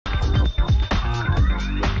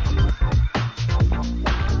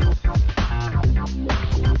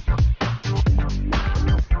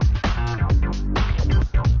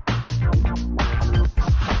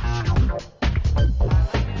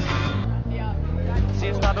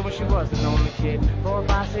started when she was an only kid. 4,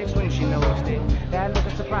 5, 6 when she noticed it. That look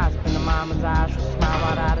of surprise up in the mama's eyes. She smiled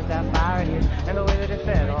wide eyed as that fire hit. And the way that it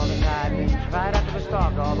fed all the tiredness. Right after the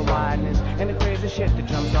stalk, all the wideness. And the crazy shit that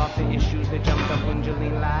jumped off the issues that jumped up when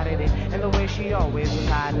Jolene lighted it. And the way she always was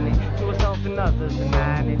hiding it. To herself and others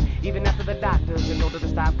denying it. Even after the doctors in order to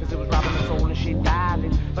stop, cause it was robbing her soul and she died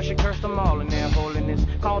it. But she cursed them all in their holiness.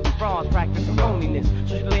 Called them frauds, practicing loneliness.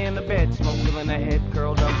 So she lay in the bed, smoke filling her head,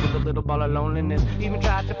 curled up with a little ball of loneliness. Even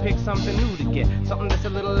tried to pick something new to get, something that's a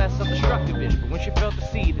little less of a destructive-ish. But when she felt the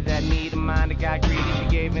seed of that need of mind that got greedy, she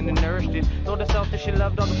gave in and nourished it. Told herself that she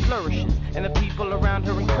loved all the flourishes, and the people around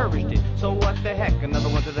her encouraged it. So what the heck, another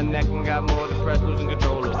one to the neck and got more depressed, losing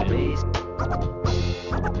control of it.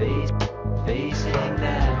 Facing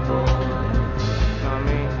that boy. You know what I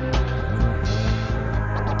mean?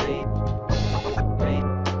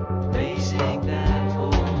 Facing that boy.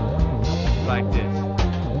 Like this.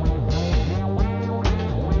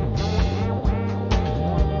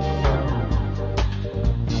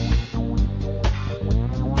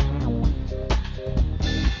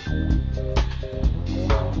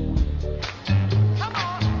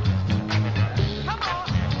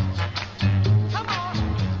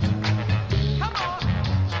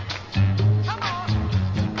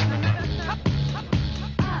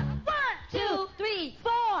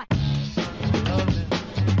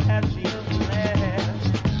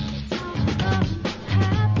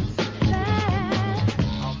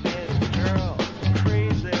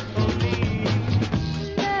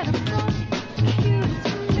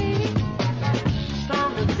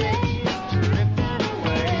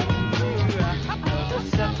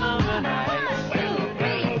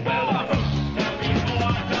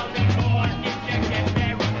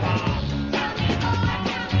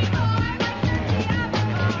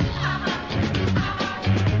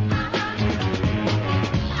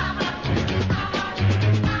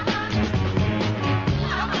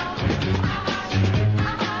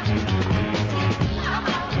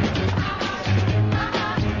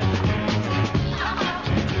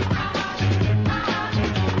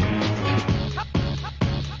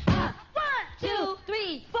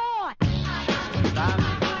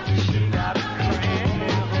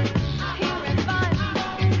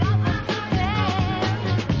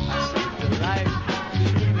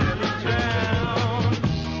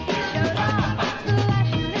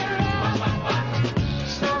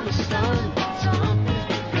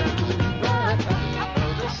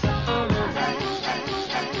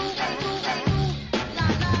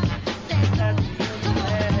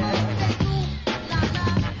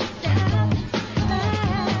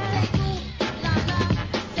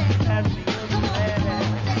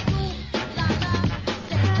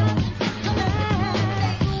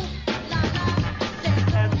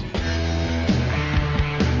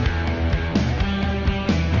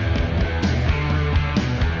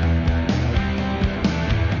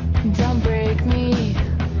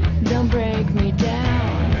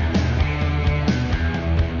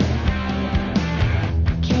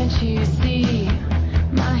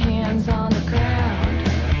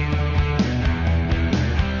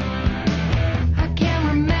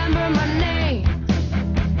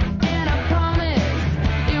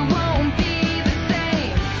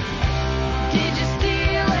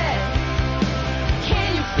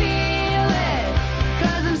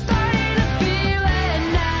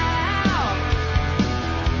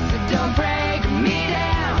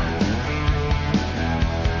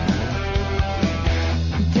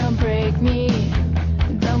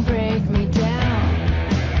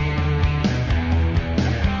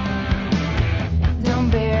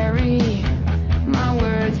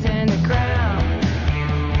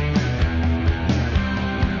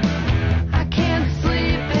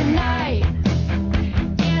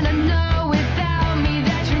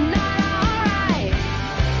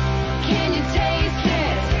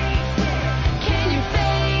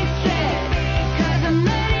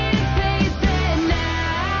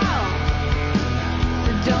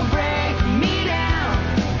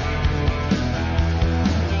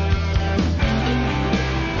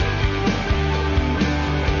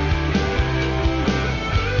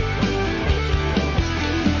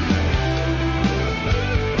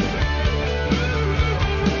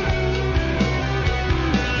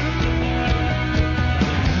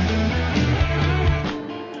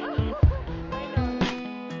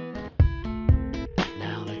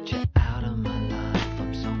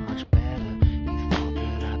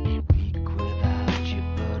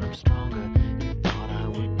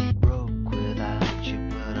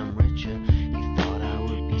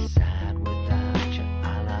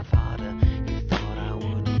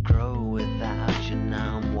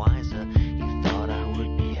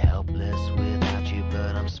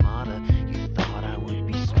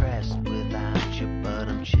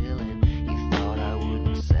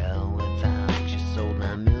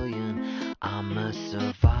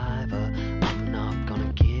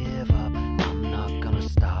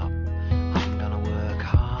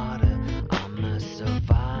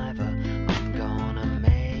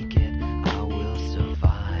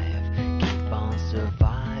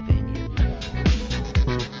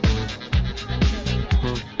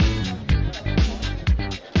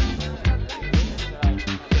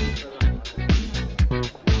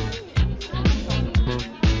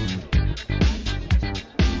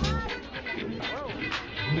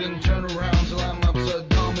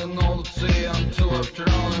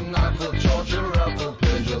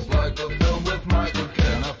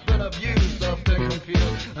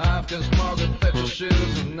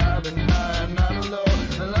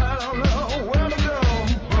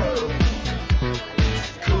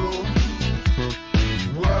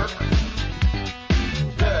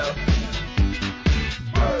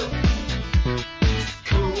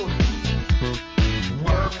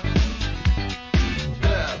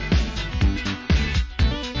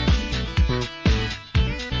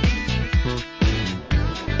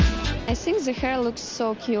 I think the hair looks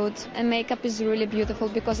so cute and makeup is really beautiful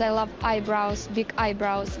because I love eyebrows, big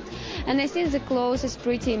eyebrows. And I think the clothes is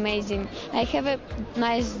pretty amazing. I have a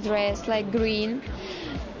nice dress like green.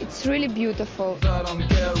 It's really beautiful. I don't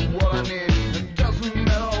get what I need. It doesn't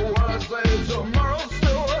matter what I say. Tomorrow's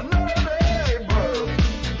still another day, bro.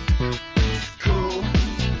 Cool.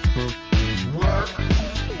 Work.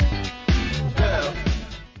 Death.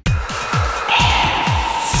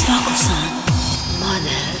 Focus on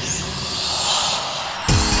mothers.